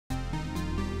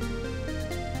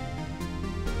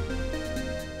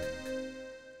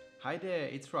Hi there,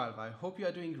 it's Ralph. I hope you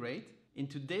are doing great. In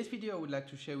today's video, I would like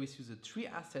to share with you the 3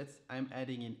 assets I'm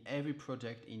adding in every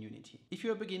project in Unity. If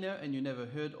you're a beginner and you never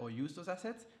heard or used those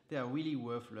assets, they are really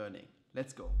worth learning.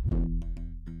 Let's go.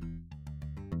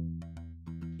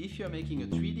 If you're making a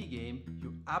 3D game,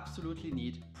 you absolutely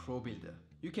need ProBuilder.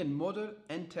 You can model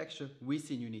and texture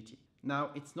within Unity.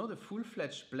 Now, it's not a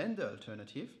full-fledged Blender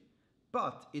alternative,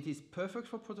 but it is perfect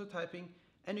for prototyping,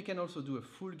 and you can also do a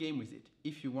full game with it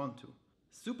if you want to.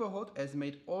 Superhot has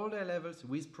made all their levels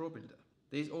with ProBuilder.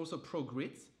 There is also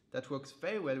ProGrids that works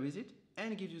very well with it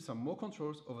and gives you some more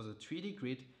controls over the 3D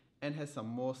grid and has some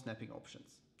more snapping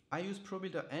options. I use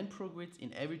ProBuilder and ProGrids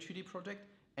in every 3D project,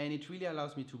 and it really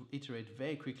allows me to iterate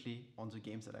very quickly on the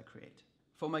games that I create.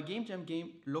 For my game jam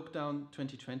game Lockdown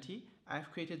 2020,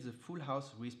 I've created the full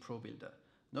house with ProBuilder.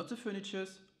 Not the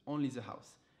furnitures, only the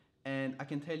house. And I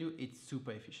can tell you it's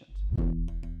super efficient.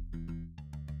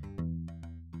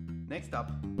 Next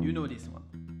up, you know this one.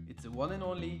 It's the one and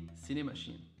only Cine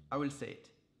Machine. I will say it.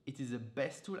 It is the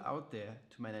best tool out there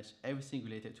to manage everything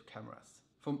related to cameras.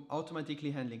 From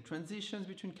automatically handling transitions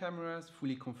between cameras,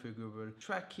 fully configurable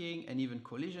tracking, and even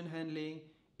collision handling,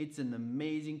 it's an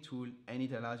amazing tool, and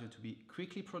it allows you to be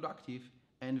quickly productive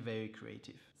and very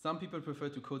creative. Some people prefer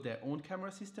to code their own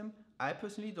camera system. I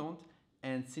personally don't,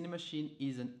 and Cinemachine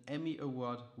is an Emmy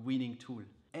Award winning tool.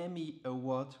 Emmy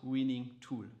Award winning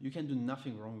tool. You can do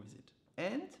nothing wrong with it.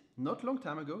 And not long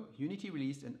time ago, Unity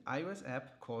released an iOS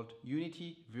app called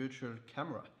Unity Virtual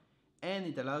Camera. And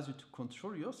it allows you to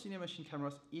control your Cinemachine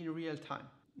cameras in real time.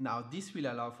 Now this will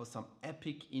allow for some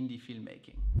epic indie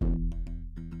filmmaking.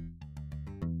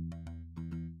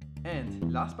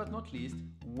 And last but not least,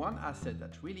 one asset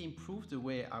that really improved the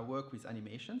way I work with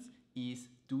animations is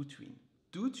DoTween.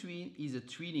 DoTween is a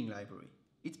tweening library.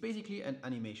 It's basically an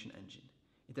animation engine.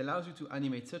 It allows you to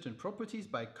animate certain properties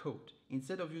by code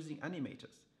instead of using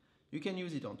animators. You can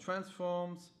use it on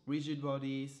transforms, rigid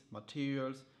bodies,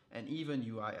 materials, and even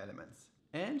UI elements.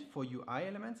 And for UI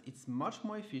elements, it's much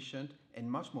more efficient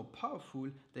and much more powerful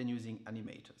than using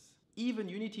animators. Even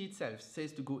Unity itself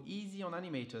says to go easy on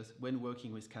animators when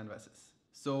working with canvases.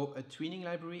 So a tweening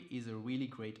library is a really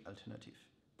great alternative.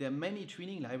 There are many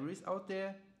tweening libraries out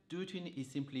there. DoTween is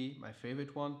simply my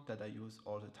favorite one that I use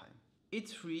all the time.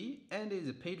 It's free and there is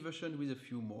a paid version with a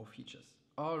few more features.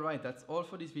 Alright, that's all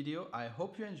for this video. I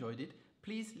hope you enjoyed it.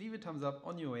 Please leave a thumbs up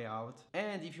on your way out.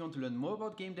 And if you want to learn more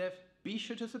about game dev, be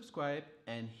sure to subscribe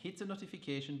and hit the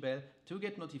notification bell to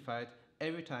get notified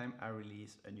every time I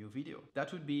release a new video.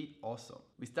 That would be awesome.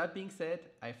 With that being said,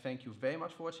 I thank you very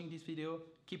much for watching this video.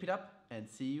 Keep it up and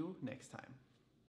see you next time.